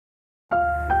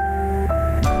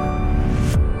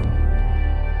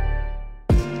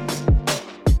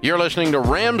You're listening to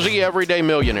Ramsey Everyday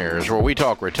Millionaires, where we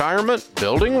talk retirement,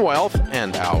 building wealth,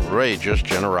 and outrageous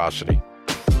generosity.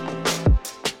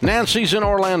 Nancy's in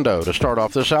Orlando to start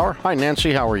off this hour. Hi,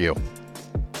 Nancy. How are you?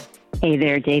 Hey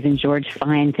there, Dave and George.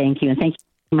 Fine, thank you. And thank you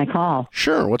for my call.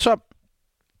 Sure. What's up?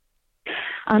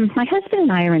 My husband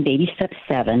and I are in baby step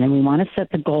 7, and we want to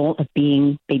set the goal of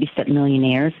being baby step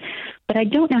millionaires, but I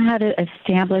don't know how to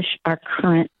establish our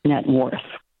current net worth.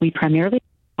 We primarily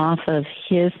off of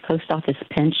his post office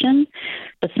pension,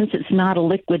 but since it's not a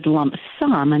liquid lump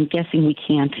sum, I'm guessing we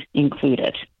can't include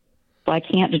it. So I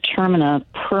can't determine a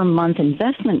per month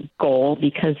investment goal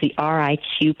because the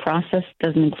RIQ process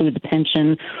doesn't include the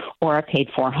pension or a paid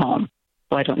for home.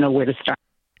 So I don't know where to start.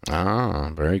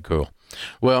 Ah, very cool.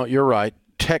 Well, you're right.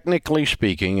 Technically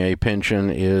speaking, a pension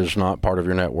is not part of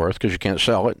your net worth because you can't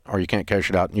sell it or you can't cash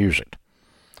it out and use it.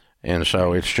 And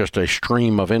so it's just a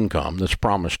stream of income that's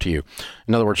promised to you.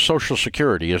 In other words, Social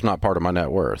Security is not part of my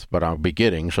net worth, but I'll be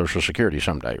getting Social Security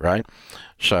someday, right?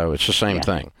 So it's the same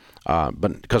thing.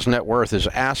 But because net worth is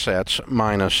assets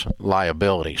minus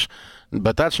liabilities.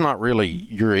 But that's not really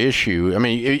your issue. I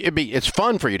mean, it's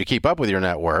fun for you to keep up with your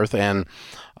net worth. And,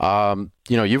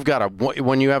 you've got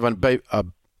when you have when you're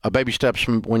a baby steps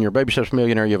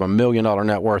millionaire, you have $1 million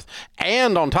net worth,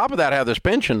 and on top of that, have this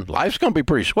pension. Life's going to be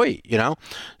pretty sweet,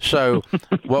 So,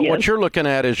 what you're looking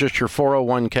at is just your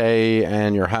 401k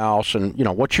and your house, and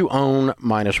what you own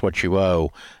minus what you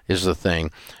owe is the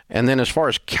thing. And then, as far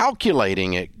as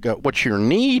calculating it, what your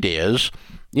need is,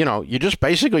 you just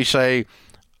basically say,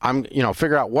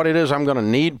 figure out what it is I'm going to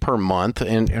need per month,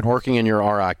 and working in your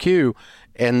RIQ,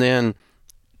 and then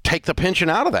take the pension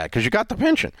out of that because you got the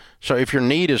pension. So if your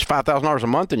need is $5,000 a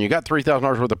month and you got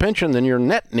 $3,000 worth of pension, then your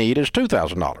net need is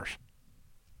 $2,000.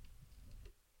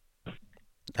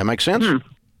 That makes sense?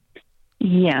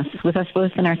 Yes. With us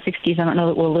both in our 60s, I don't know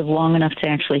that we'll live long enough to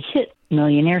actually hit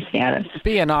millionaire status.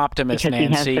 Be an optimist,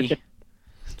 Nancy.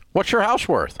 What's your house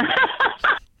worth?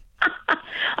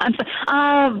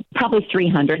 Probably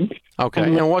 $300. Okay.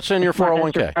 And what's in your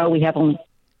 401k? We have only...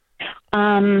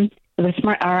 our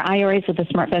IRAs with the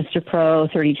SmartVestor Pro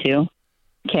 32.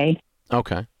 Okay.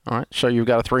 Okay. All right. So you've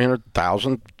got a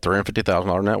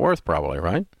 $350,000 net worth probably,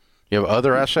 right? You have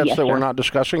other assets that we're not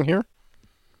discussing here?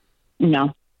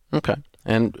 No. Okay.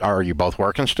 And are you both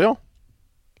working still?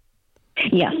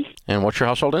 Yes. And what's your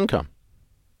household income?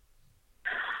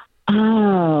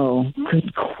 Oh,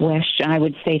 good question. I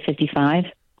would say 55.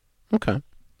 Okay.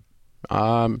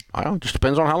 I don't know. It just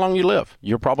depends on how long you live.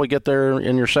 You'll probably get there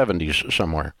in your 70s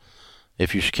somewhere.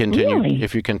 If you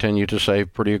continue to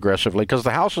save pretty aggressively, because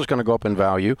the house is going to go up in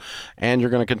value, and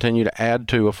you're going to continue to add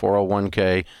to a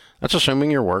 401k. That's assuming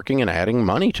you're working and adding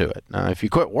money to it. Now, if you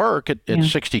quit work at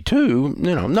 62,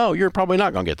 no, you're probably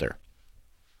not going to get there.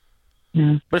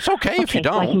 Yeah. But it's okay if you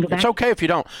don't. It's okay if you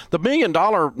don't. The $1 million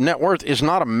net worth is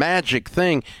not a magic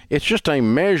thing. It's just a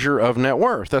measure of net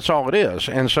worth. That's all it is.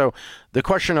 And so the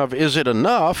question of, is it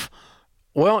enough?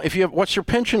 Well, what's your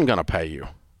pension going to pay you?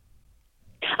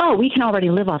 Oh, we can already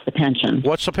live off the pension.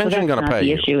 What's the pension going to pay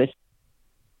you? The issue is,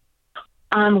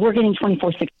 we're getting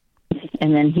 $24.60,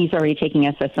 and then he's already taking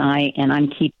SSI, and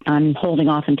I'm holding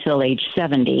off until age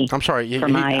 70. I'm sorry,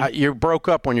 you broke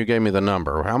up when you gave me the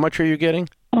number. How much are you getting?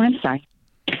 Oh, I'm sorry.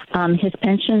 His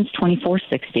pension's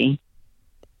 $24.60,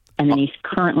 and then he's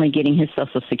currently getting his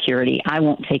Social Security. I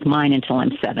won't take mine until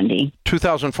I'm 70.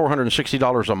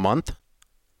 $2,460 a month?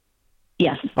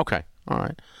 Yes. Okay. All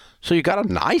right. So you got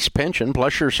a nice pension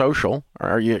plus your social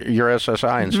or your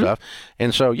SSI and stuff.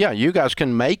 And so, you guys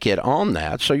can make it on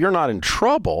that. So you're not in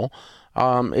trouble.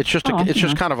 It's just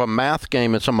kind of a math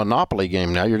game. It's a Monopoly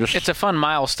game now. It's a fun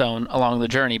milestone along the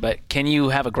journey, but can you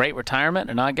have a great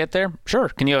retirement and not get there? Sure.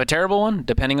 Can you have a terrible one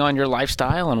depending on your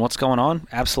lifestyle and what's going on?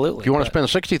 Absolutely. If you want to spend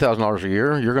 $60,000 a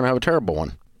year, you're going to have a terrible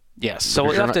one. Yes. So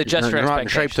we'll have to adjust your expectations. You're not in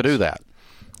shape to do that.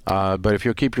 But if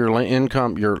you'll keep your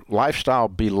income, your lifestyle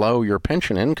below your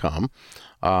pension income,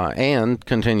 and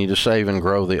continue to save and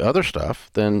grow the other stuff,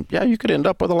 then you could end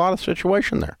up with a lot of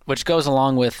situation there. Which goes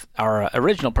along with our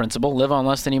original principle: live on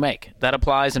less than you make. That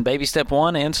applies in baby step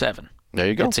 1 and 7. There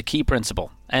you go. It's a key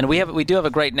principle. And we do have a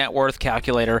great net worth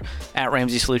calculator at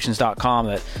RamseySolutions.com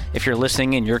that if you're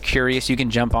listening and you're curious, you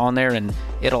can jump on there and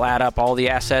it'll add up all the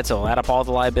assets, it'll add up all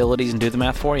the liabilities and do the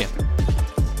math for you.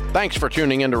 Thanks for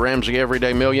tuning in to Ramsey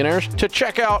Everyday Millionaires. To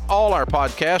check out all our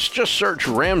podcasts, just search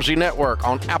Ramsey Network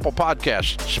on Apple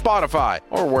Podcasts, Spotify,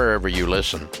 or wherever you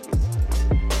listen.